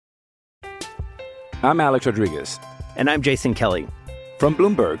I'm Alex Rodriguez. And I'm Jason Kelly. From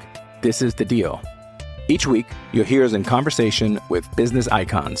Bloomberg, this is The Deal. Each week, you'll hear us in conversation with business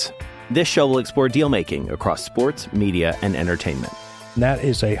icons. This show will explore deal-making across sports, media, and entertainment. That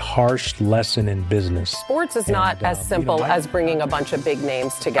is a harsh lesson in business. Sports is not as simple as bringing a bunch of big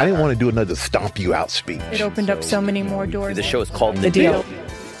names together. I didn't want to do another stomp you out speech. It opened up so many more doors. The show is called The Deal.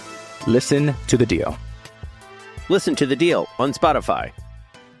 Listen to The Deal. Listen to The Deal on Spotify.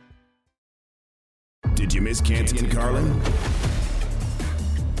 Did you miss Canty and Carlin?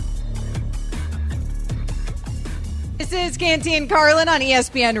 This is Canty and Carlin on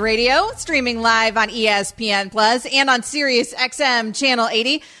ESPN Radio, streaming live on ESPN Plus and on Sirius XM Channel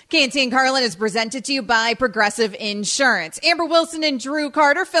 80. Canty and Carlin is presented to you by Progressive Insurance. Amber Wilson and Drew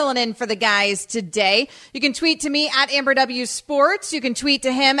Carter filling in for the guys today. You can tweet to me at Amber W Sports. You can tweet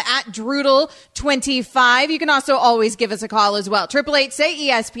to him at Drudel25. You can also always give us a call as well.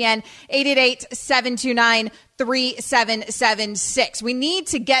 888-SAY-ESPN, 888-729-3776. We need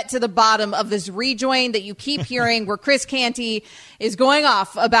to get to the bottom of this rejoin that you keep hearing where Chris Canty is going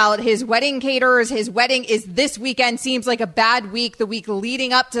off about his wedding caterers. His wedding is this weekend. Seems like a bad week, the week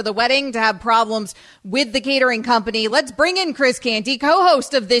leading up to the wedding, to have problems with the catering company. Let's bring in Chris Canty,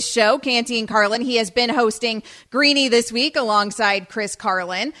 co-host of this show, Canty and Carlin. He has been hosting Greeny this week alongside Chris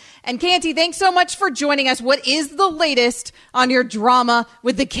Carlin. And Canty, thanks so much for joining us. What is the latest on your drama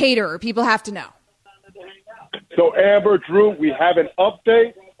with the caterer? People have to know. So, Amber, Drew, we have an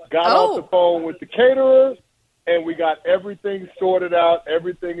update. Got off the phone with the caterers, and we got everything sorted out.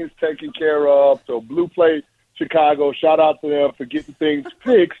 Everything is taken care of. So, Blue Plate Chicago, shout out to them for getting things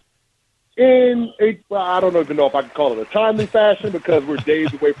fixed in I don't even know if I can call it a timely fashion because we're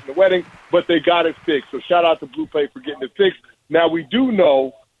days away from the wedding, but they got it fixed. So, shout out to Blue Plate for getting it fixed. Now, we do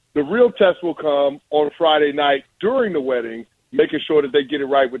know the real test will come on Friday night during the wedding, making sure that they get it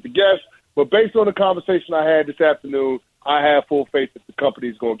right with the guests. But based on the conversation I had this afternoon, I have full faith that the company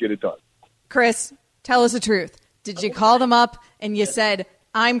is going to get it done. Chris, tell us the truth. Did you call them up and you said,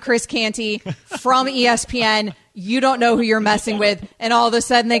 I'm Chris Canty from ESPN. You don't know who you're messing with. And all of a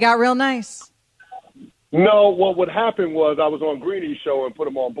sudden they got real nice. No, what happened was I was on Greeny's show and put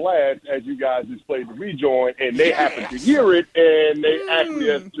them on blast as you guys just played the rejoin, and they happened to hear it, and they asked me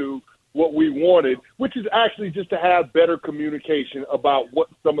as to what we wanted, which is actually just to have better communication about what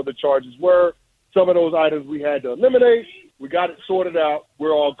some of the charges were. Some of those items we had to eliminate. We got it sorted out.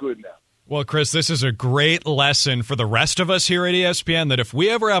 We're all good now. Well, Chris, this is a great lesson for the rest of us here at ESPN that if we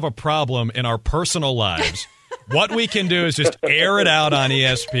ever have a problem in our personal lives, what we can do is just air it out on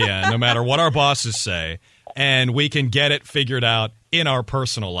ESPN, no matter what our bosses say, and we can get it figured out in our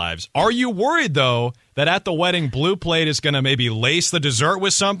personal lives. Are you worried, though, that at the wedding, Blue Plate is going to maybe lace the dessert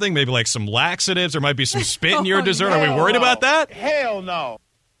with something, maybe like some laxatives, or might be some spit in your dessert? Are we worried about that? Hell no.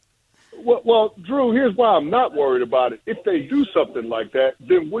 Well, Drew, here's why I'm not worried about it. If they do something like that,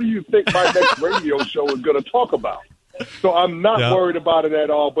 then what do you think my next radio show is going to talk about? So I'm not worried about it at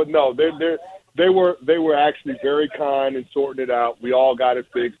all. But no, they were actually very kind in sorting it out. We all got it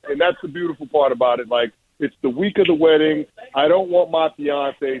fixed, and that's the beautiful part about it. Like, it's the week of the wedding. I don't want my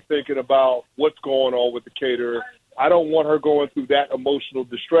fiance thinking about what's going on with the caterer. I don't want her going through that emotional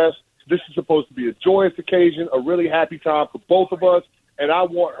distress. This is supposed to be a joyous occasion, a really happy time for both of us, and I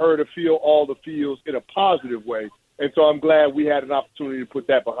want her to feel all the feels in a positive way. And so I'm glad we had an opportunity to put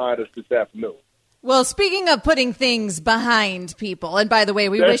that behind us this afternoon. Well, speaking of putting things behind people, and by the way,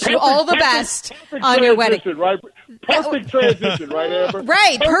 we wish you all the best on your wedding. Right? Perfect transition, right, Amber?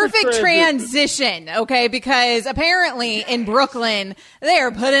 Right, perfect transition, okay, because apparently in Brooklyn, they are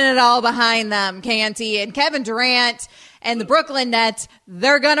putting it all behind them, Canty, and Kevin Durant and the Brooklyn Nets,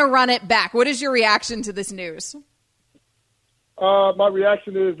 they're going to run it back. What is your reaction to this news? My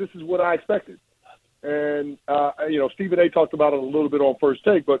reaction is this is what I expected. And, Stephen A. talked about it a little bit on First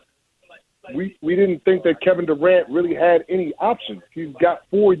Take, but we didn't think that Kevin Durant really had any options. He's got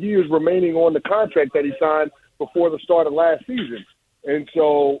 4 years remaining on the contract that he signed before the start of last season. And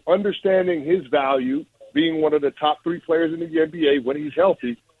so understanding his value, being one of the top 3 players in the NBA when he's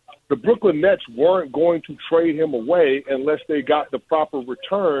healthy, the Brooklyn Nets weren't going to trade him away unless they got the proper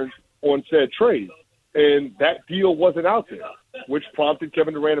returns on said trade. And that deal wasn't out there, which prompted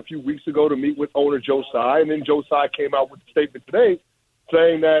Kevin Durant a few weeks ago to meet with owner Joe Tsai. And then Joe Tsai came out with a statement today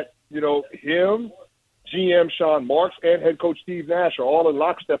saying that, him, GM Sean Marks, and head coach Steve Nash are all in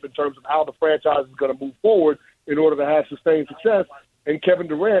lockstep in terms of how the franchise is going to move forward in order to have sustained success. And Kevin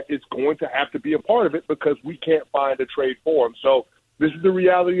Durant is going to have to be a part of it because we can't find a trade for him. So this is the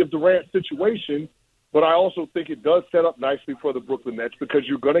reality of Durant's situation, but I also think it does set up nicely for the Brooklyn Nets because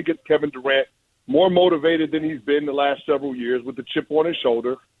you're going to get Kevin Durant more motivated than he's been the last several years with the chip on his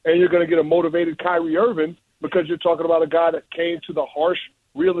shoulder, and you're going to get a motivated Kyrie Irving because you're talking about a guy that came to the harsh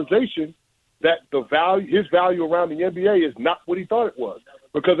realization that his value around the NBA is not what he thought it was.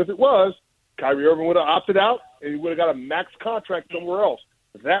 Because if it was, Kyrie Irving would have opted out and he would have got a max contract somewhere else.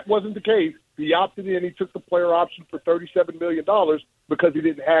 If that wasn't the case, he opted in, he took the player option for $37 million because he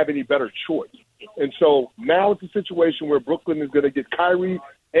didn't have any better choice. And so now it's a situation where Brooklyn is going to get Kyrie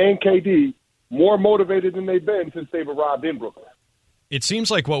and KD more motivated than they've been since they've arrived in Brooklyn. It seems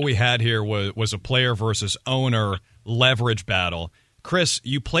like what we had here was a player versus owner leverage battle. Chris,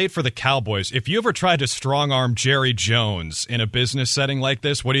 you played for the Cowboys. If you ever tried to strong-arm Jerry Jones in a business setting like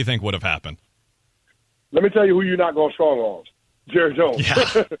this, what do you think would have happened? Let me tell you who you're not going to strong-arm. Jerry Jones.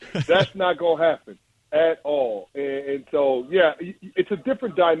 Yeah. That's not going to happen at all. And so, yeah, it's a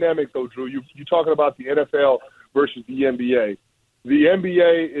different dynamic, though, Drew. You're talking about the NFL versus the NBA. The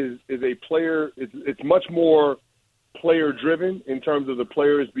NBA is a player – it's much more player-driven in terms of the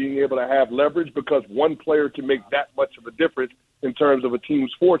players being able to have leverage because one player can make that much of a difference in terms of a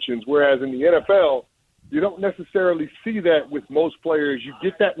team's fortunes, whereas in the NFL, you don't necessarily see that with most players. You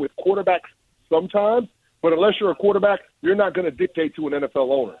get that with quarterbacks sometimes, but unless you're a quarterback, you're not going to dictate to an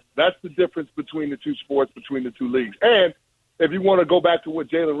NFL owner. That's the difference between the two sports, between the two leagues. And if you want to go back to what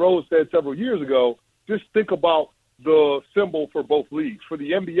Jalen Rose said several years ago, just think about the symbol for both leagues. For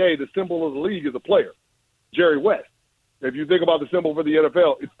the NBA, the symbol of the league is a player, Jerry West. If you think about the symbol for the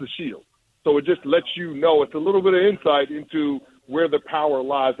NFL, it's the shield. So it just lets you know, it's a little bit of insight into where the power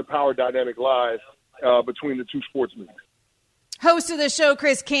lies, the power dynamic lies between the two sports leagues. Host of the show,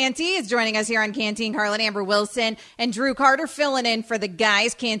 Chris Canty, is joining us here on Canty and Carlin. Amber Wilson and Drew Carter filling in for the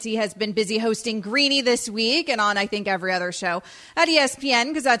guys. Canty has been busy hosting Greeny this week and on, I think, every other show at ESPN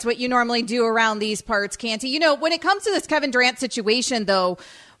because that's what you normally do around these parts, Canty. You know, when it comes to this Kevin Durant situation, though,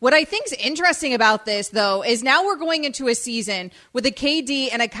 what I think is interesting about this, though, is now we're going into a season with a KD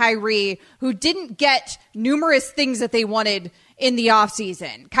and a Kyrie who didn't get numerous things that they wanted in the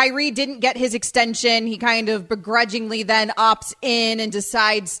offseason. Kyrie didn't get his extension. He kind of begrudgingly then opts in and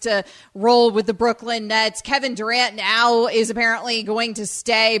decides to roll with the Brooklyn Nets. Kevin Durant now is apparently going to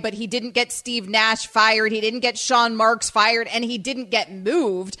stay, but he didn't get Steve Nash fired. He didn't get Sean Marks fired, and he didn't get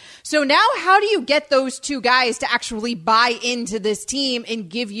moved. So now how do you get those two guys to actually buy into this team and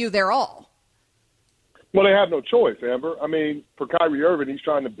give you their all? Well, they have no choice, Amber. I mean, for Kyrie Irving, he's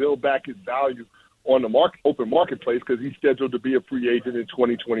trying to build back his value on the open marketplace because he's scheduled to be a free agent in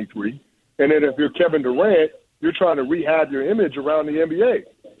 2023. And then if you're Kevin Durant, you're trying to rehab your image around the NBA.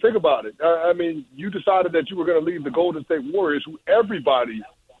 Think about it. I mean, you decided that you were going to leave the Golden State Warriors, who everybody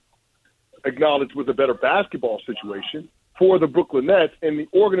acknowledged was a better basketball situation, for the Brooklyn Nets, and the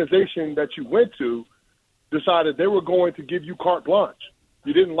organization that you went to decided they were going to give you carte blanche.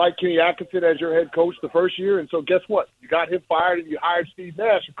 You didn't like Kenny Atkinson as your head coach the first year, and so guess what? You got him fired, and you hired Steve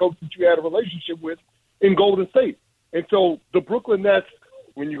Nash, a coach that you had a relationship with in Golden State. And so the Brooklyn Nets,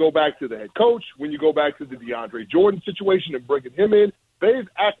 when you go back to the head coach, when you go back to the DeAndre Jordan situation and bringing him in, they've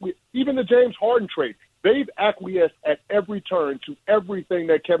even the James Harden trade, they've acquiesced at every turn to everything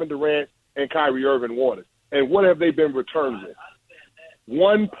that Kevin Durant and Kyrie Irving wanted. And what have they been returned with?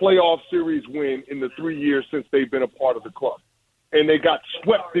 One playoff series win in the 3 years since they've been a part of the club. And they got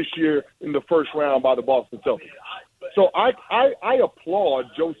swept this year in the first round by the Boston Celtics. So I applaud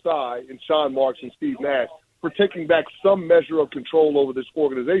Joe Tsai and Sean Marks and Steve Nash for taking back some measure of control over this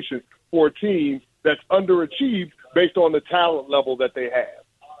organization for a team that's underachieved based on the talent level that they have.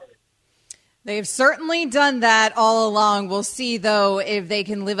 They've certainly done that all along. We'll see, though, if they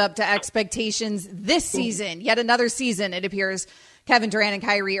can live up to expectations this season. Yet another season, it appears, Kevin Durant and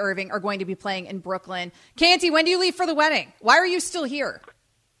Kyrie Irving are going to be playing in Brooklyn. Canty, when do you leave for the wedding? Why are you still here?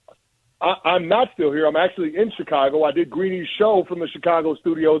 I'm not still here. I'm actually in Chicago. I did Greeny's show from the Chicago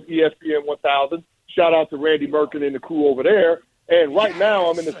studios, ESPN 1000. Shout out to Randy Merkin and the crew over there. And right now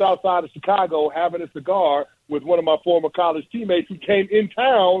I'm in the south side of Chicago having a cigar with one of my former college teammates who came in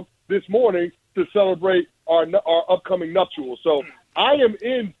town this morning to celebrate our upcoming nuptials. So I am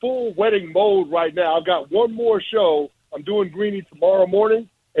in full wedding mode right now. I've got one more show. I'm doing Greeny tomorrow morning,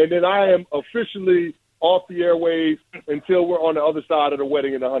 and then I am officially off the airwaves until we're on the other side of the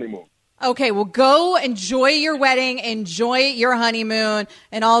wedding and the honeymoon. Okay, well, go enjoy your wedding, enjoy your honeymoon,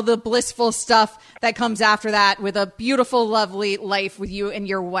 and all the blissful stuff that comes after that with a beautiful, lovely life with you and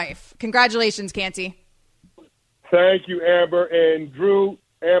your wife. Congratulations, Canty. Thank you, Amber. And Drew,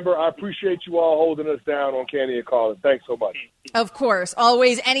 Amber, I appreciate you all holding us down on Canty and Carlin. Thanks so much. Of course.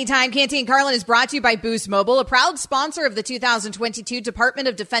 Always, anytime. Canty and Carlin is brought to you by Boost Mobile, a proud sponsor of the 2022 Department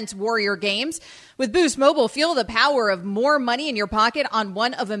of Defense Warrior Games. With Boost Mobile, feel the power of more money in your pocket on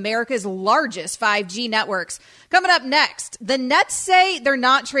one of America's largest 5G networks. Coming up next, the Nets say they're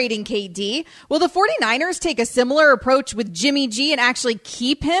not trading KD. Will the 49ers take a similar approach with Jimmy G and actually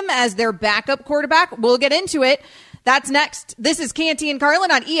keep him as their backup quarterback? We'll get into it. That's next. This is Canty and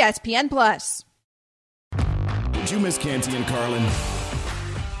Carlin on ESPN+. Did you miss Canty and Carlin?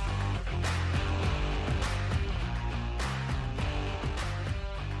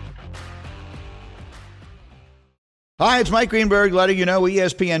 Hi, it's Mike Greenberg letting you know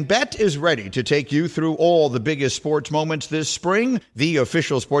ESPN Bet is ready to take you through all the biggest sports moments this spring. The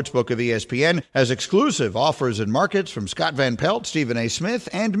official sportsbook of ESPN has exclusive offers and markets from Scott Van Pelt, Stephen A. Smith,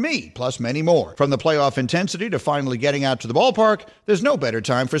 and me, plus many more. From the playoff intensity to finally getting out to the ballpark, there's no better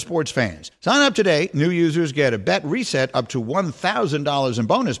time for sports fans. Sign up today. New users get a bet reset up to $1,000 in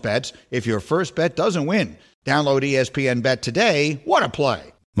bonus bets if your first bet doesn't win. Download ESPN Bet today. What a play.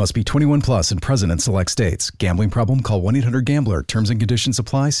 Must be 21 plus and present in select states. Gambling problem? Call 1-800-GAMBLER. Terms and conditions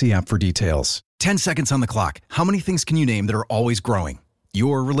apply. See app for details. 10 seconds on the clock. How many things can you name that are always growing?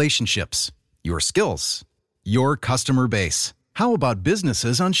 Your relationships, your skills, your customer base. How about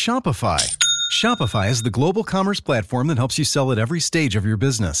businesses on Shopify? Shopify is the global commerce platform that helps you sell at every stage of your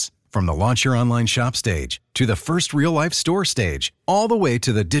business. From the launch your online shop stage to the first real-life store stage, all the way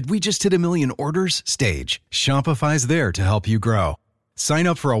to the did we just hit a million orders stage. Shopify's there to help you grow. Sign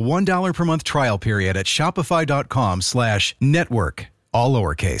up for a $1 per month trial period at shopify.com/network, all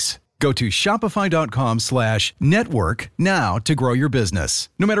lowercase. Go to shopify.com/network now to grow your business,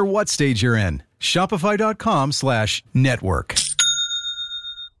 no matter what stage you're in. Shopify.com/network.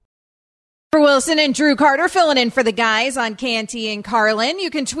 Wilson and Drew Carter filling in for the guys on Canty and Carlin.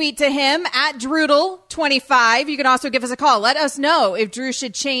 You can tweet to him at Drudel25. You can also give us a call. Let us know if Drew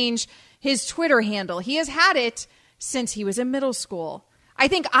should change his Twitter handle. He has had it since he was in middle school. I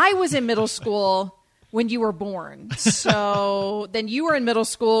think I was in middle school when you were born. So then you were in middle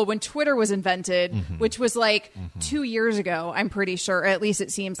school when Twitter was invented, which was like 2 years ago, I'm pretty sure, or at least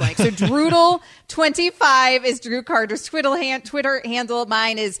it seems like. So Drudel25 is Drew Carter's Twitter handle.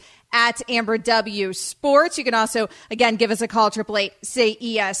 Mine is at Amber W Sports. You can also, again, give us a call,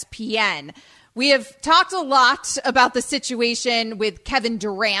 888-SAY-ESPN. We have talked a lot about the situation with Kevin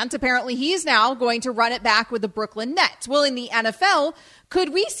Durant. Apparently, he's now going to run it back with the Brooklyn Nets. Well, in the NFL,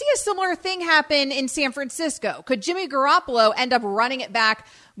 could we see a similar thing happen in San Francisco? Could Jimmy Garoppolo end up running it back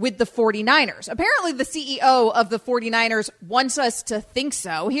with the 49ers? Apparently, the CEO of the 49ers wants us to think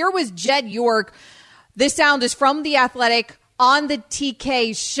so. Here was Jed York. This sound is from The Athletic on the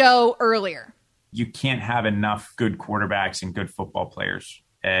TK show earlier. You can't have enough good quarterbacks and good football players.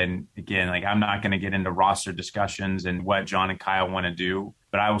 And again, I'm not going to get into roster discussions and what John and Kyle want to do,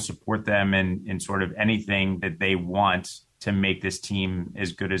 but I will support them in sort of anything that they want to make this team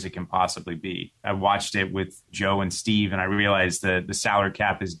as good as it can possibly be. I watched it with Joe and Steve, and I realized the salary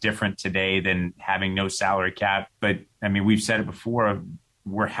cap is different today than having no salary cap. But I mean, we've said it before,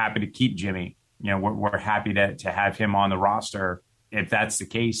 we're happy to keep Jimmy. You know, we're happy to have him on the roster. If that's the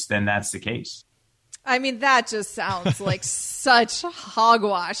case, then that's the case. I mean, that just sounds like such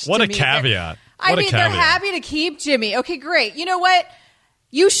hogwash. What to a me. caveat. They're happy to keep Jimmy. Okay, great. You know what?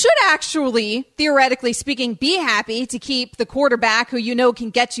 You should actually, theoretically speaking, be happy to keep the quarterback who you know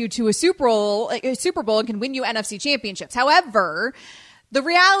can get you to a Super Bowl and can win you NFC championships. However, the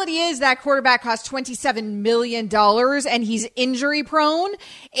reality is that quarterback costs $27 million and he's injury prone,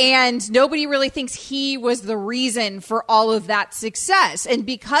 and nobody really thinks he was the reason for all of that success. And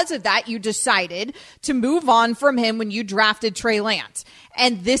because of that, you decided to move on from him when you drafted Trey Lance.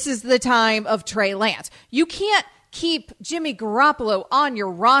 And this is the time of Trey Lance. You can't keep Jimmy Garoppolo on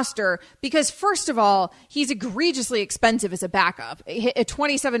your roster because, first of all, he's egregiously expensive as a backup. A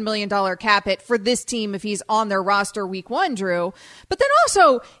 $27 million cap hit for this team if he's on their roster week one, Drew. But then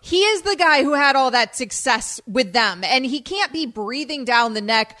also, he is the guy who had all that success with them, and he can't be breathing down the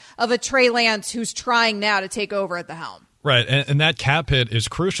neck of a Trey Lance who's trying now to take over at the helm. Right, and that cap hit is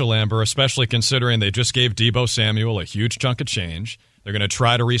crucial, Amber, especially considering they just gave Deebo Samuel a huge chunk of change. They're going to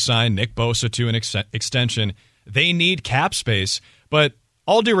try to re-sign Nick Bosa to an extension. They need cap space, but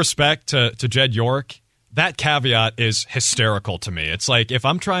all due respect to Jed York, that caveat is hysterical to me. It's like if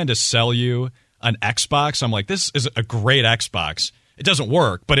I'm trying to sell you an Xbox, I'm like, this is a great Xbox. It doesn't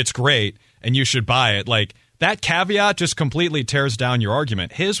work, but it's great, and you should buy it. Like, that caveat just completely tears down your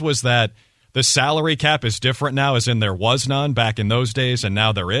argument. His was that the salary cap is different now, as in there was none back in those days, and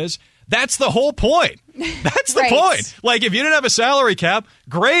now there is. That's the whole point. That's the point. Like, if you didn't have a salary cap,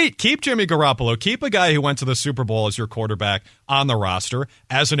 great. Keep Jimmy Garoppolo. Keep a guy who went to the Super Bowl as your quarterback on the roster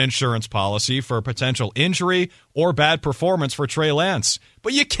as an insurance policy for potential injury or bad performance for Trey Lance.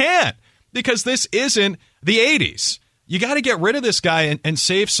 But you can't, because this isn't the 80s. You got to get rid of this guy and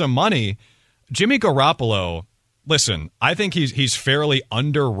save some money. Jimmy Garoppolo, listen, I think he's fairly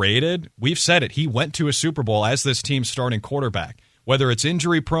underrated. We've said it. He went to a Super Bowl as this team's starting quarterback. Whether it's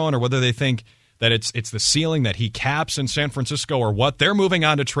injury prone or whether they think that it's the ceiling that he caps in San Francisco or what, they're moving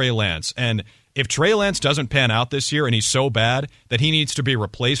on to Trey Lance. And if Trey Lance doesn't pan out this year and he's so bad that he needs to be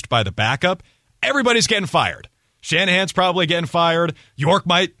replaced by the backup, everybody's getting fired. Shanahan's probably getting fired. York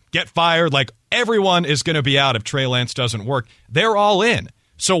might get fired. Like, everyone is going to be out if Trey Lance doesn't work. They're all in.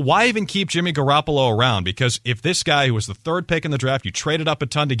 So why even keep Jimmy Garoppolo around? Because if this guy who was the third pick in the draft, you traded up a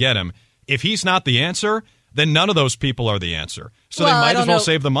ton to get him, if he's not the answer, then none of those people are the answer. So they might as well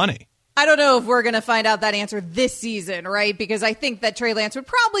save the money. I don't know if we're going to find out that answer this season, right? Because I think that Trey Lance would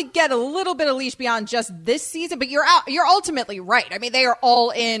probably get a little bit of leash beyond just this season. But you're ultimately right. I mean, they are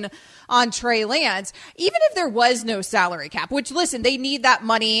all in on Trey Lance, even if there was no salary cap, which, listen, they need that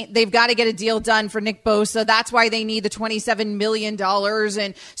money. They've got to get a deal done for Nick Bosa. That's why they need the $27 million.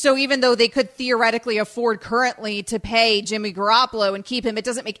 And so even though they could theoretically afford currently to pay Jimmy Garoppolo and keep him, it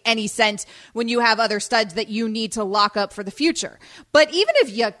doesn't make any sense when you have other studs that you need to lock up for the future. But even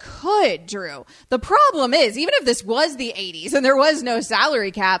if you could, Drew, the problem is, even if this was the 80s and there was no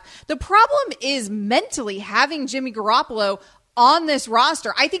salary cap, the problem is mentally having Jimmy Garoppolo on this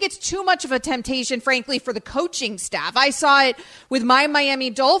roster. I think it's too much of a temptation, frankly, for the coaching staff. I saw it with my Miami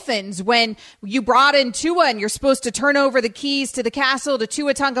Dolphins when you brought in Tua and you're supposed to turn over the keys to the castle to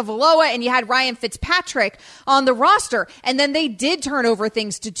Tua Tagovailoa, and you had Ryan Fitzpatrick on the roster. And then they did turn over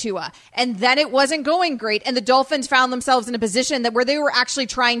things to Tua. And then it wasn't going great. And the Dolphins found themselves in a position where they were actually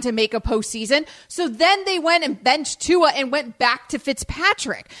trying to make a postseason. So then they went and benched Tua and went back to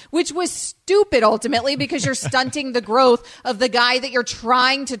Fitzpatrick, which was stupid ultimately, because you're stunting the growth of the guy that you're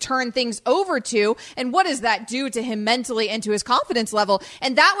trying to turn things over to. And what does that do to him mentally and to his confidence level?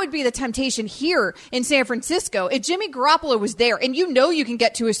 And that would be the temptation here in San Francisco. If Jimmy Garoppolo was there, and you know you can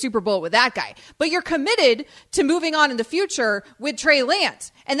get to a Super Bowl with that guy, but you're committed to moving on in the future with Trey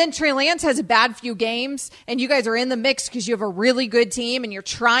Lance. And then Trey Lance has a bad few games, and you guys are in the mix because you have a really good team and you're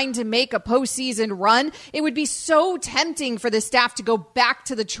trying to make a postseason run. It would be so tempting for the staff to go back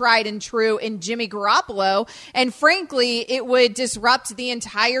to the tried and true in Jimmy Garoppolo. And frankly, it would disrupt the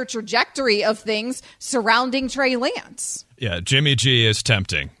entire trajectory of things surrounding Trey Lance. Yeah, Jimmy G is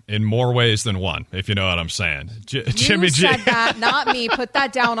tempting in more ways than one, if you know what I'm saying. Jimmy G. You said that, not me. Put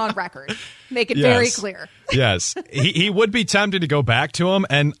that down on record. Make it very clear. Yes. He would be tempted to go back to him,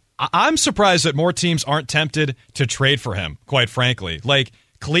 and I'm surprised that more teams aren't tempted to trade for him, quite frankly. Like,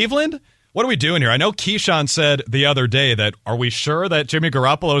 Cleveland, what are we doing here? I know Keyshawn said the other day that, are we sure that Jimmy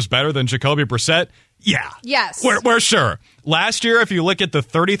Garoppolo is better than Jacoby Brissett? Yeah. Yes. We're sure. Last year, if you look at the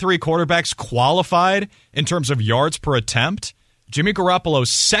 33 quarterbacks qualified in terms of yards per attempt, Jimmy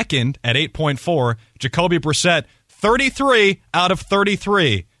Garoppolo's second at 8.4, Jacoby Brissett 33 out of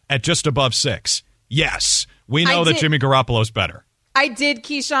 33 at just above 6. Yes, we know that Jimmy Garoppolo's better. I did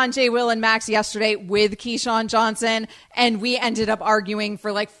Keyshawn, J. Will, and Max yesterday with Keyshawn Johnson, and we ended up arguing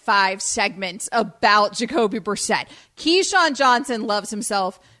for like 5 segments about Jacoby Brissett. Keyshawn Johnson loves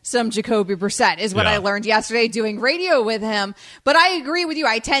himself some Jacoby Brissett, is what I learned yesterday doing radio with him. But I agree with you.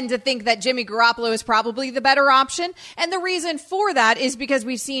 I tend to think that Jimmy Garoppolo is probably the better option. And the reason for that is because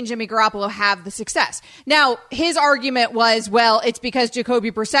we've seen Jimmy Garoppolo have the success. Now, his argument was, well, it's because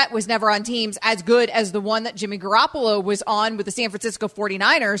Jacoby Brissett was never on teams as good as the one that Jimmy Garoppolo was on with the San Francisco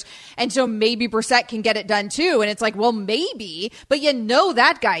 49ers. And so maybe Brissett can get it done too. And it's like, well, maybe, but you know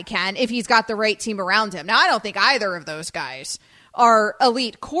that guy can if he's got the right team around him. Now, I don't think either of those guys are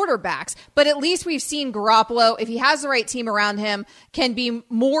elite quarterbacks, but at least we've seen Garoppolo, if he has the right team around him, can be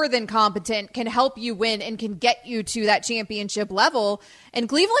more than competent, can help you win, and can get you to that championship level. And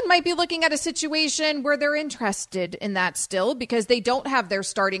Cleveland might be looking at a situation where they're interested in that still, because they don't have their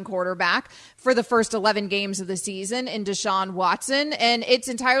starting quarterback for the first 11 games of the season in Deshaun Watson. And it's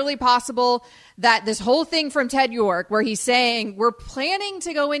entirely possible that this whole thing from Ted York, where he's saying, we're planning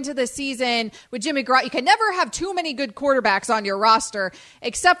to go into the season with Jimmy Garoppolo. You can never have too many good quarterbacks on your roster,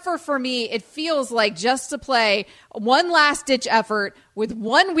 except for me, it feels like just to play one last ditch effort with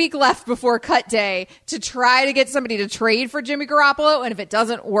 1 week left before cut day to try to get somebody to trade for Jimmy Garoppolo. And if it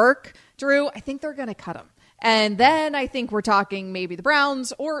doesn't work, Drew, I think they're going to cut him. And then I think we're talking maybe the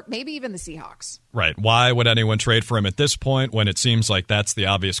Browns or maybe even the Seahawks. Right. Why would anyone trade for him at this point when it seems like that's the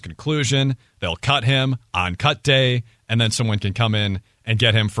obvious conclusion? They'll cut him on cut day, and then someone can come in and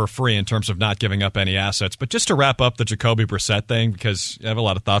get him for free in terms of not giving up any assets. But just to wrap up the Jacoby Brissett thing, because I have a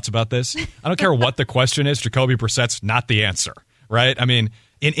lot of thoughts about this, I don't care what the question is, Jacoby Brissett's not the answer, right? I mean,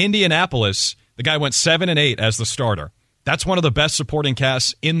 in Indianapolis, the guy went 7-8 as the starter. That's one of the best supporting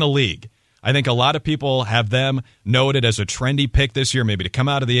casts in the league. I think a lot of people have them noted as a trendy pick this year, maybe to come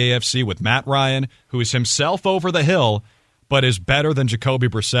out of the AFC with Matt Ryan, who is himself over the hill, but is better than Jacoby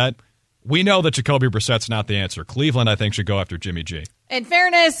Brissett. We know that Jacoby Brissett's not the answer. Cleveland, I think, should go after Jimmy G. In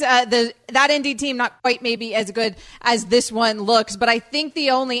fairness, that Indy team not quite maybe as good as this one looks, but I think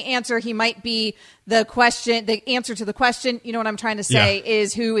the only answer he might be the answer to the question, you know what I'm trying to say,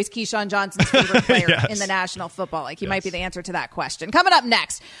 is who is Keyshawn Johnson's favorite player in the National Football League. He might be the answer to that question. Coming up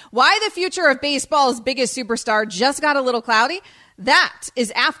next, why the future of baseball's biggest superstar just got a little cloudy? That is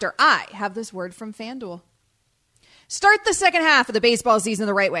after I have this word from FanDuel. Start the second half of the baseball season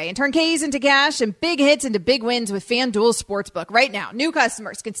the right way and turn K's into cash and big hits into big wins with FanDuel Sportsbook. Right now, new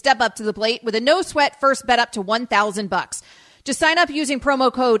customers can step up to the plate with a no-sweat first bet up to $1,000. Just sign up using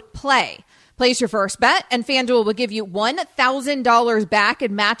promo code PLAY. Place your first bet, and FanDuel will give you $1,000 back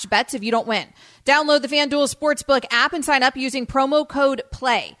in match bets if you don't win. Download the FanDuel Sportsbook app and sign up using promo code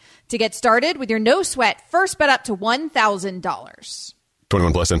PLAY to get started with your no-sweat first bet up to $1,000.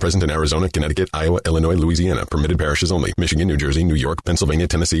 21 plus and present in Arizona, Connecticut, Iowa, Illinois, Louisiana. Permitted parishes only. Michigan, New Jersey, New York, Pennsylvania,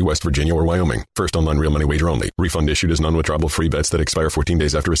 Tennessee, West Virginia, or Wyoming. First online real money wager only. Refund issued as non-withdrawable free bets that expire 14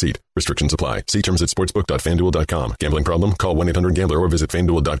 days after receipt. Restrictions apply. See terms at sportsbook.fanduel.com. Gambling problem? Call 1-800-GAMBLER or visit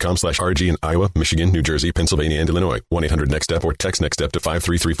fanduel.com/RG in Iowa, Michigan, New Jersey, Pennsylvania, and Illinois. 1-800-NEXT-STEP or text NEXT-STEP to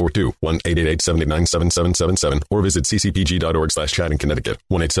 53342. 1-888-789-7777 or visit ccpg.org/chat in Connecticut.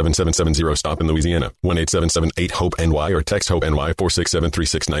 1-877-70-STOP in Louisiana. 1-877-8-HOPE-NY or text HOPE-NY 467-369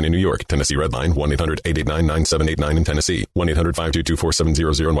 in New York. Tennessee Redline 1-800-889-9789 in Tennessee.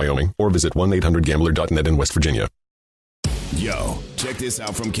 1-800-522-4700 in Wyoming or visit 1-800-GAMBLER.net in West Virginia. Yo, check this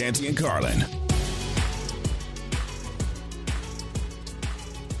out from Canty and Carlin.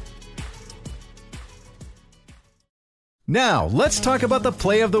 Now, let's talk about the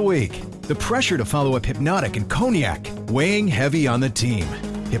play of the week. The pressure to follow up Hypnotic and Cognac, weighing heavy on the team.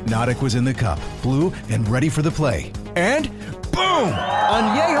 Hypnotic was in the cup, blue, and ready for the play. And boom!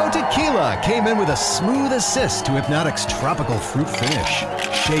 Añejo Tequila came in with a smooth assist to Hypnotic's tropical fruit finish.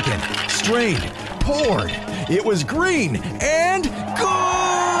 Shaken, strained, poured. It was green and good!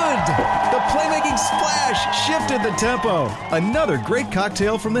 The playmaking splash shifted the tempo. Another great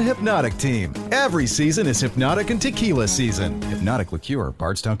cocktail from the Hypnotic team. Every season is Hypnotic and Tequila season. Hypnotic Liqueur,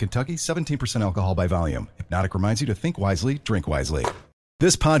 Bardstown, Kentucky, 17% alcohol by volume. Hypnotic reminds you to think wisely, drink wisely.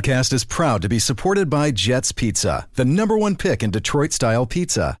 This podcast is proud to be supported by Jets Pizza, the #1 pick in Detroit-style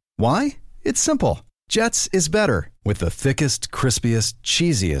pizza. Why? It's simple. Jets is better. With the thickest, crispiest,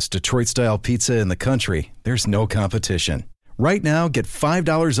 cheesiest Detroit-style pizza in the country, there's no competition. Right now, get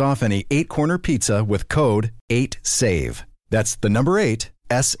 $5 off any 8-corner pizza with code 8SAVE. That's the number 8,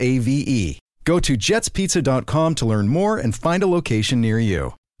 S-A-V-E. Go to jetspizza.com to learn more and find a location near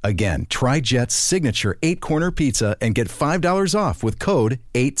you. Again, try Jet's signature 8-corner pizza and get $5 off with code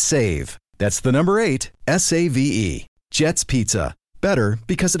 8SAVE. That's the number 8, S-A-V-E. Jet's Pizza. Better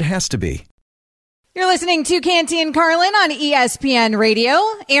because it has to be. You're listening to Canty and Carlin on ESPN Radio.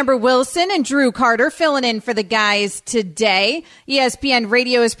 Amber Wilson and Drew Carter filling in for the guys today. ESPN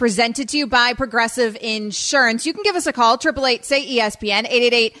Radio is presented to you by Progressive Insurance. You can give us a call, 888-SAY-ESPN,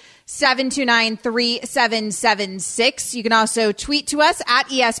 888-729-3776. You can also tweet to us at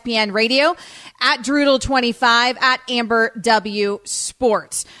ESPN Radio, at Drudel25, at Amber W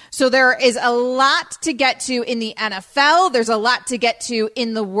Sports. So there is a lot to get to in the NFL. There's a lot to get to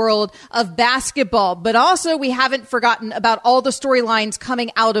in the world of basketball. But also we haven't forgotten about all the storylines coming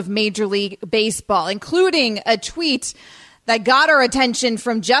out of Major League Baseball, including a tweet that got our attention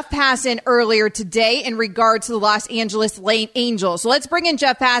from Jeff Passan earlier today in regard to the Los Angeles Angels. So let's bring in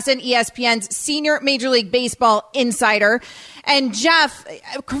Jeff Passan, ESPN's senior Major League Baseball insider. And Jeff,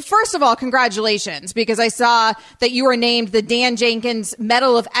 first of all, congratulations, because I saw that you were named the Dan Jenkins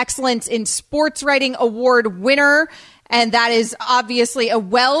Medal of Excellence in Sports Writing Award winner. And that is obviously a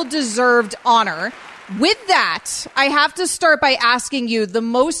well-deserved honor. With that, I have to start by asking you the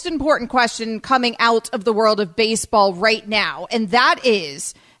most important question coming out of the world of baseball right now. And that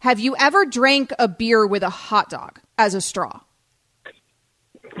is, have you ever drank a beer with a hot dog as a straw?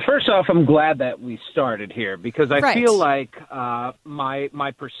 First off, I'm glad that we started here because I feel like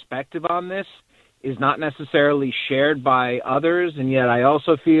my perspective on this is not necessarily shared by others. And yet I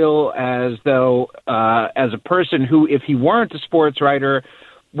also feel as though as a person who, if he weren't a sports writer,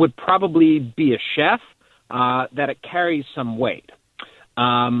 would probably be a chef, that it carries some weight.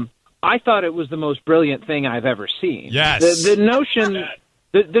 I thought it was the most brilliant thing I've ever seen. Yes. The notion...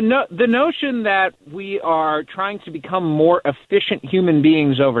 The notion that we are trying to become more efficient human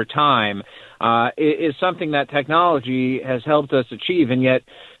beings over time is something that technology has helped us achieve, and yet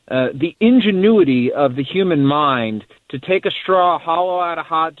the ingenuity of the human mind to take a straw, hollow out a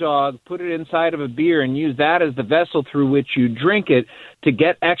hot dog, put it inside of a beer, and use that as the vessel through which you drink it to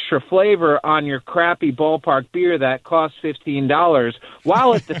get extra flavor on your crappy ballpark beer that costs $15,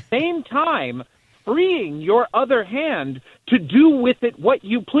 while at the same time freeing your other hand to do with it what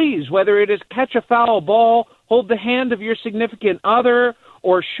you please, whether it is catch a foul ball, hold the hand of your significant other,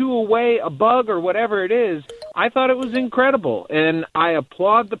 or shoo away a bug or whatever it is. I thought it was incredible, and I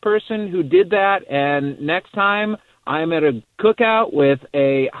applaud the person who did that, and next time I'm at a cookout with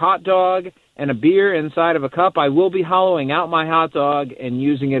a hot dog and a beer inside of a cup, I will be hollowing out my hot dog and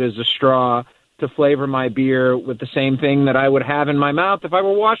using it as a straw to flavor my beer with the same thing that I would have in my mouth if I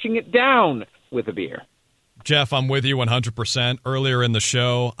were washing it down with a beer. Jeff, I'm with you 100%. Earlier in the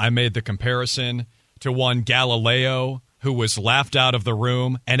show, I made the comparison to one Galileo who was laughed out of the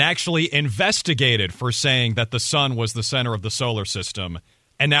room and actually investigated for saying that the sun was the center of the solar system.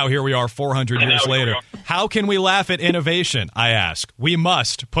 And now here we are 400 years later. How can we laugh at innovation, I ask? We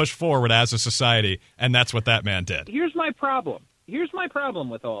must push forward as a society, and that's what that man did. Here's my problem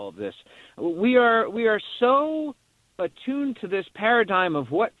with all of this. We are so attuned to this paradigm of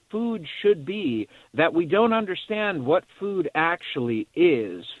what food should be that we don't understand what food actually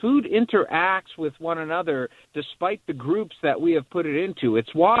is. Food interacts with one another despite the groups that we have put it into.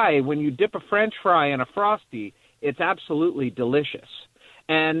 It's why when you dip a French fry in a Frosty, it's absolutely delicious.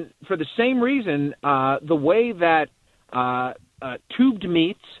 And for the same reason, the way that tubed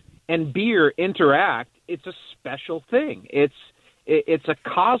meats and beer interact, it's a special thing. It's a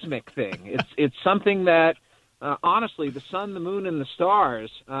cosmic thing. It's something that honestly, the sun, the moon, and the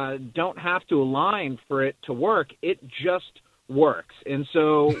stars don't have to align for it to work. It just works. And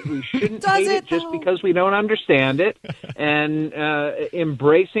so we shouldn't hate it just because we don't understand it. And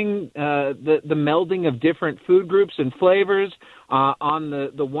embracing the melding of different food groups and flavors on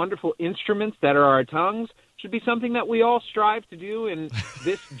the wonderful instruments that are our tongues should be something that we all strive to do. And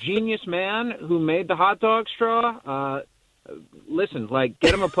this genius man who made the hot dog straw, listen,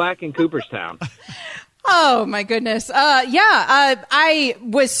 get him a plaque in Cooperstown. Oh, my goodness. I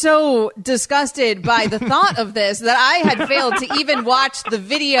was so disgusted by the thought of this that I had failed to even watch the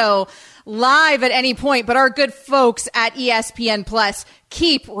video live at any point. But our good folks at ESPN Plus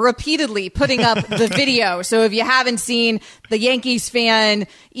keep repeatedly putting up the video. So if you haven't seen the Yankees fan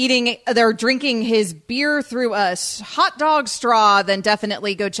they're drinking his beer through a hot dog straw, then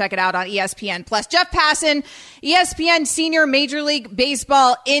definitely go check it out on ESPN Plus. Jeff Passan, ESPN senior Major League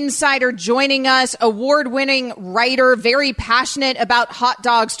Baseball insider, joining us, award-winning writer, very passionate about hot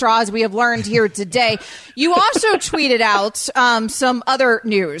dog straws, we have learned here today. You also tweeted out some other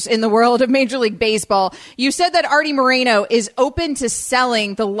news in the world of Major League Baseball. You said that Artie Moreno is open to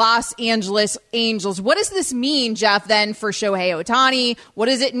selling the Los Angeles Angels. What does this mean, Jeff, then, for Shohei Ohtani? What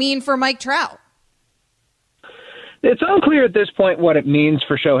does it mean for Mike Trout? It's unclear at this point what it means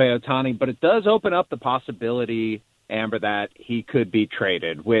for Shohei Ohtani, but it does open up the possibility, Amber, that he could be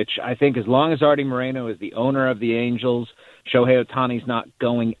traded, which I think as long as Artie Moreno is the owner of the Angels, Shohei Ohtani's not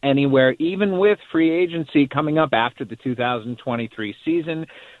going anywhere, even with free agency coming up after the 2023 season.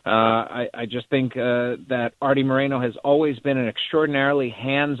 I just think that Artie Moreno has always been an extraordinarily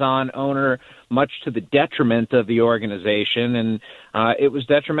hands-on owner, much to the detriment of the organization. And it was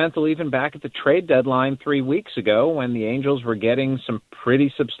detrimental even back at the trade deadline 3 weeks ago when the Angels were getting some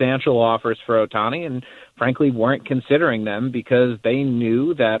pretty substantial offers for Ohtani and frankly weren't considering them because they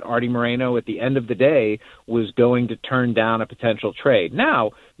knew that Artie Moreno at the end of the day was going to turn down a potential trade.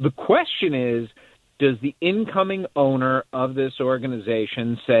 Now, the question is, does the incoming owner of this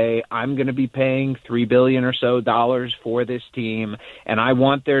organization say, I'm going to be paying $3 billion or so for this team, and I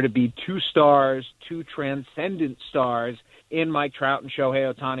want there to be two transcendent stars in Mike Trout and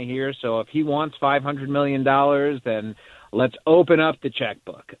Shohei Ohtani here, so if he wants $500 million, then let's open up the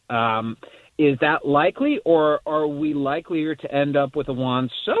checkbook. Is that likely, or are we likelier to end up with a Juan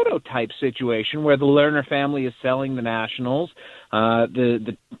Soto type situation where the Lerner family is selling the Nationals,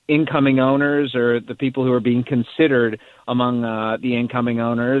 the incoming owners or the people who are being considered among the incoming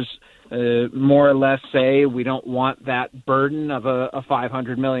owners more or less say we don't want that burden of a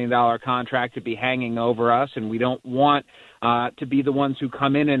 $500 million contract to be hanging over us, and we don't want to be the ones who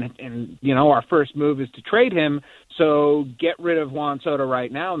come in and our first move is to trade him. So get rid of Juan Soto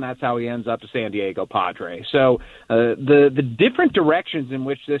right now, and that's how he ends up a San Diego Padre. So the different directions in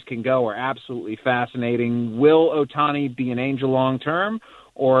which this can go are absolutely fascinating. Will Ohtani be an Angel long term,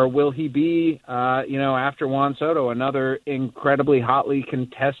 or will he be, after Juan Soto, another incredibly hotly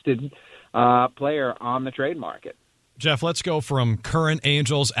contested player on the trade market? Jeff, let's go from current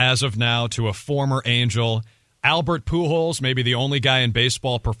Angels as of now to a former Angel. Albert Pujols, maybe the only guy in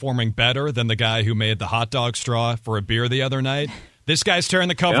baseball performing better than the guy who made the hot dog straw for a beer the other night. This guy's tearing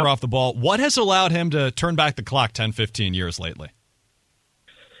the cover off the ball. What has allowed him to turn back the clock 10, 15 years lately?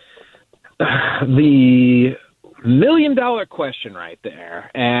 The million-dollar question right there.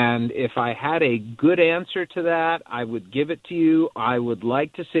 And if I had a good answer to that, I would give it to you. I would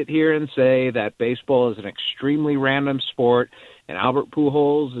like to sit here and say that baseball is an extremely random sport, and Albert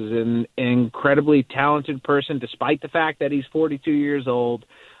Pujols is an incredibly talented person, despite the fact that he's 42 years old.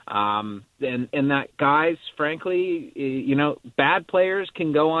 And that guys, frankly, bad players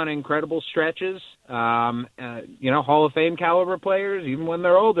can go on incredible stretches. Hall of Fame caliber players, even when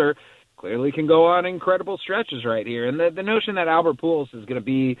they're older, clearly can go on incredible stretches right here. And the notion that Albert Pujols is going to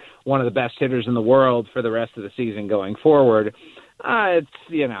be one of the best hitters in the world for the rest of the season going forward, it's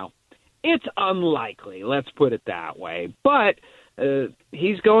unlikely. Let's put it that way. But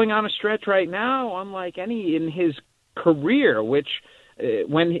he's going on a stretch right now unlike any in his career, which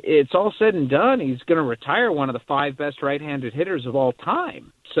when it's all said and done, he's going to retire one of the 5 best right-handed hitters of all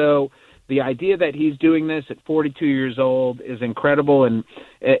time. So the idea that he's doing this at 42 years old is incredible. And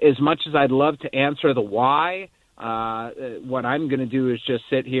as much as I'd love to answer the why, what I'm going to do is just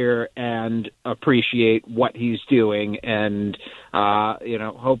sit here and appreciate what he's doing and,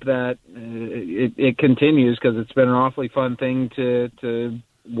 hope that it continues, because it's been an awfully fun thing to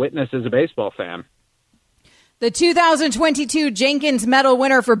witness as a baseball fan. The 2022 Jenkins Medal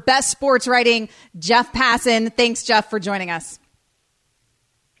winner for Best Sports Writing, Jeff Passan. Thanks, Jeff, for joining us.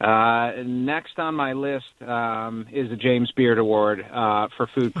 Next on my list is the James Beard Award for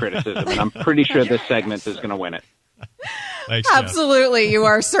food criticism, and I'm pretty sure this segment is going to win it. Thanks, absolutely. Jeff. You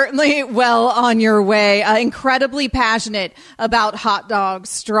are certainly well on your way. Incredibly passionate about hot dog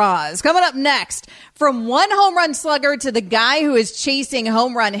straws. Coming up next, from one home run slugger to the guy who is chasing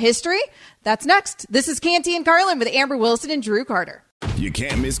home run history. That's next. This is Canty and Carlin with Amber Wilson and Drew Carter. You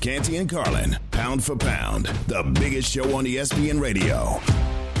can't miss Canty and Carlin. Pound for pound, the biggest show on ESPN Radio.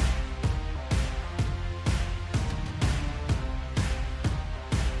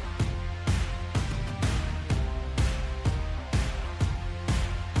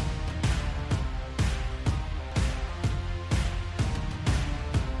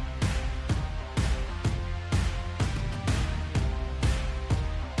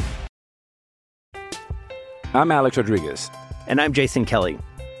 I'm Alex Rodriguez. And I'm Jason Kelly.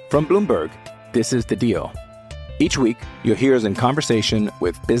 From Bloomberg, this is The Deal. Each week, you'll hear us in conversation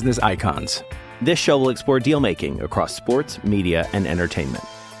with business icons. This show will explore deal-making across sports, media, and entertainment.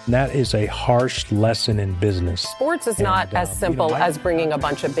 That is a harsh lesson in business. Sports is not as simple as bringing a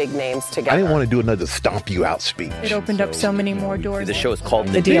bunch of big names together. I didn't want to do another stomp you out speech. It opened up so many more doors. The show is called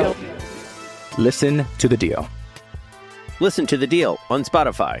The Deal. Listen to The Deal. Listen to The Deal on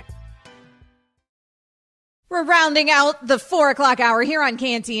Spotify. We're rounding out the 4 o'clock hour here on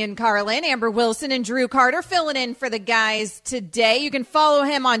Canty and Carlin. Amber Wilson and Drew Carter filling in for the guys today. You can follow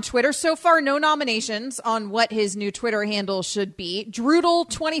him on Twitter. So far, no nominations on what his new Twitter handle should be.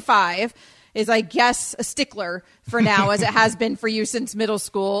 Droodle25 is, I guess, a stickler for now, as it has been for you since middle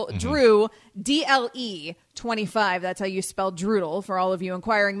school. Mm-hmm. Drew, DLE25. That's how you spell Droodle for all of you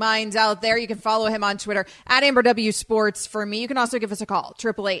inquiring minds out there. You can follow him on Twitter at Amber W Sports for me. You can also give us a call,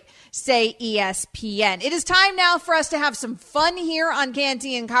 888-SAY-ESPN. It is time now for us to have some fun here on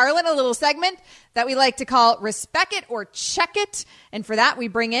Canty and Carlin, a little segment that we like to call Respect It or Check It. And for that, we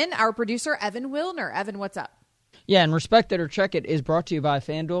bring in our producer, Evan Wilner. Evan, what's up? Yeah, and Respect It or Check It is brought to you by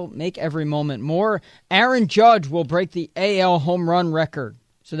FanDuel. Make every moment more. Aaron Judge will break the AL home run record.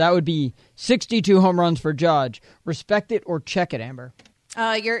 So that would be 62 home runs for Judge. Respect it or check it, Amber.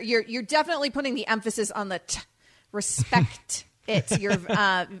 You're definitely putting the emphasis on the respect it.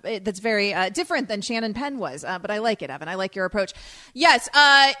 That's very different than Shannon Penn was, but I like it, Evan. I like your approach. Yes,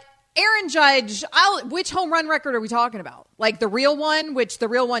 Aaron Judge, which home run record are we talking about? Like the real one, which the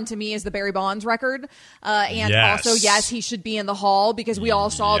real one to me is the Barry Bonds record. And also, yes, he should be in the Hall because we all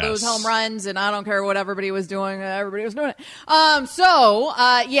saw those home runs, and I don't care what everybody was doing. Everybody was doing it.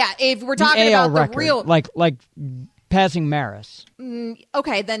 If we're talking about the real... Like passing Maris.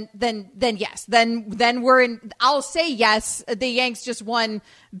 Okay, then yes. Then we're in. I'll say yes. The Yanks just won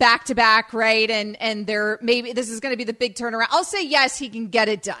back-to-back, right? And they're maybe this is going to be the big turnaround. I'll say yes, he can get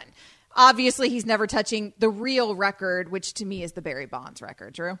it done. Obviously, he's never touching the real record, which to me is the Barry Bonds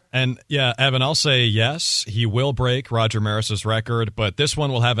record, Drew. And yeah, Evan, I'll say yes, he will break Roger Maris's record, but this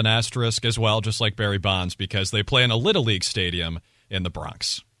one will have an asterisk as well, just like Barry Bonds, because they play in a Little League stadium in the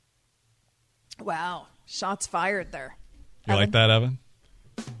Bronx. Wow. Shots fired there. You like that, Evan?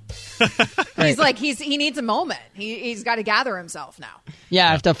 He's like, he needs a moment. He's got to gather himself now. Yeah,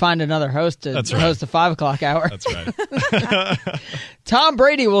 I have to find another host to host the 5 o'clock hour. That's right. Tom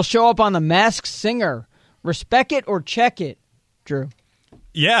Brady will show up on The Masked Singer. Respect it or check it, Drew?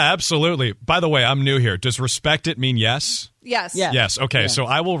 Yeah, absolutely. By the way, I'm new here. Does respect it mean yes? Yes. Yes. Okay, so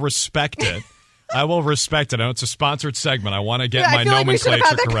I will respect it. I will respect it. I know it's a sponsored segment. I want to get my nomenclature like we should have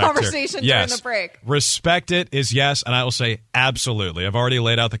had that correct conversation here. during the break. Respect it is yes, and I will say absolutely. I've already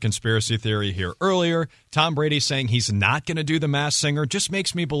laid out the conspiracy theory here earlier. Tom Brady saying he's not going to do The Masked Singer just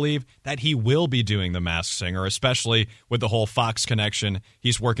makes me believe that he will be doing The Masked Singer, especially with the whole Fox connection.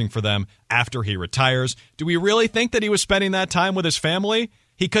 He's working for them after he retires. Do we really think that he was spending that time with his family?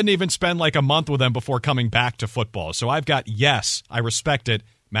 He couldn't even spend like a month with them before coming back to football. So I've got yes, I respect it,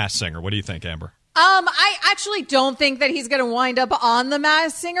 Masked Singer. What do you think, Amber? I actually don't think that he's going to wind up on The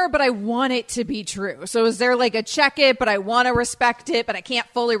Masked Singer, but I want it to be true. So is there like a check it, but I want to respect it, but I can't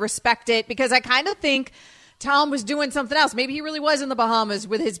fully respect it because I kind of think Tom was doing something else. Maybe he really was in the Bahamas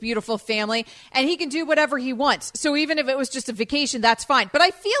with his beautiful family, and he can do whatever he wants. So even if it was just a vacation, that's fine. But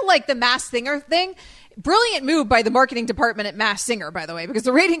I feel like the Masked Singer thing, brilliant move by the marketing department at Masked Singer, by the way, because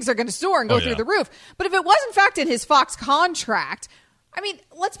the ratings are going to soar and go through the roof. But if it was, in fact, in his Fox contract, I mean,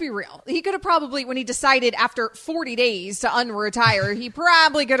 let's be real. He could have probably, when he decided after 40 days to unretire, he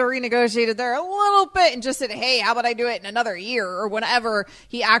probably could have renegotiated there a little bit and just said, hey, how about I do it in another year or whenever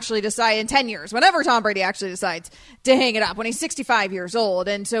he actually decided, in 10 years, whenever Tom Brady actually decides to hang it up when he's 65 years old.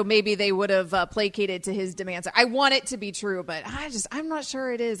 And so maybe they would have placated to his demands. I want it to be true, but I'm not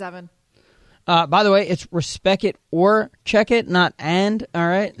sure it is, Evan. By the way, it's respect it or check it, not and. All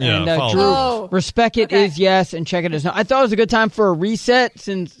right. Yeah, and Drew, respect it is yes, and check it is no. I thought it was a good time for a reset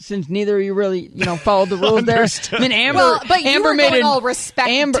since neither of you really followed the rules there. I mean, Amber made all respect.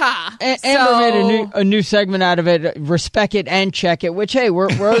 Amber made a new segment out of it. Respect it and check it. Which hey, we're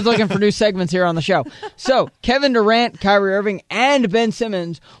always looking for new segments here on the show. So Kevin Durant, Kyrie Irving, and Ben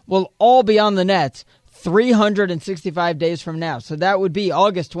Simmons will all be on the Nets 365 days from now. So that would be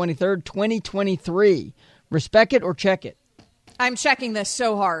August 23rd, 2023. Respect it or check it? I'm checking this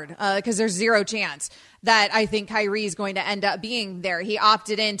so hard because there's zero chance that I think Kyrie is going to end up being there. He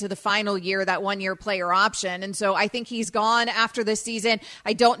opted into the final year, that 1-year player option. And so I think he's gone after this season.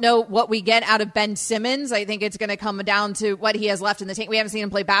 I don't know what we get out of Ben Simmons. I think it's going to come down to what he has left in the tank. We haven't seen him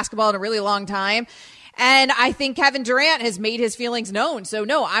play basketball in a really long time. And I think Kevin Durant has made his feelings known. So,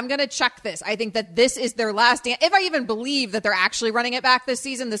 no, I'm going to check this. I think that this is their last dance. If I even believe that they're actually running it back this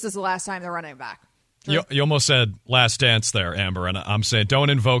season, this is the last time they're running it back. You almost said last dance there, Amber, and I'm saying don't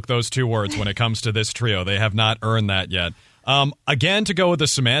invoke those two words when it comes to this trio. They have not earned that yet. Again, to go with the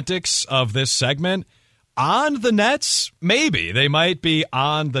semantics of this segment, on the Nets, maybe. They might be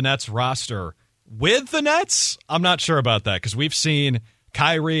on the Nets roster. With the Nets, I'm not sure about that because we've seen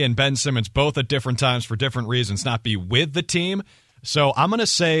Kyrie and Ben Simmons both at different times for different reasons not be with the team. So I'm going to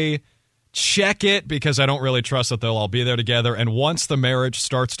say check it because I don't really trust that they'll all be there together. And once the marriage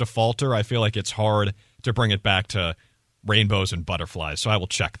starts to falter, I feel like it's hard to bring it back to rainbows and butterflies. So I will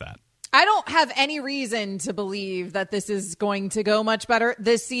check that. I don't have any reason to believe that this is going to go much better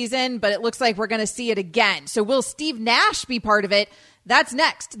this season, but it looks like we're going to see it again. So will Steve Nash be part of it? That's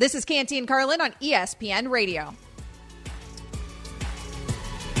next. This is Canty and Carlin on ESPN Radio.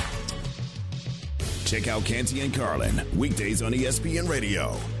 Check out Canty and Carlin weekdays on ESPN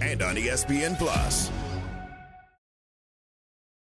Radio and on ESPN Plus.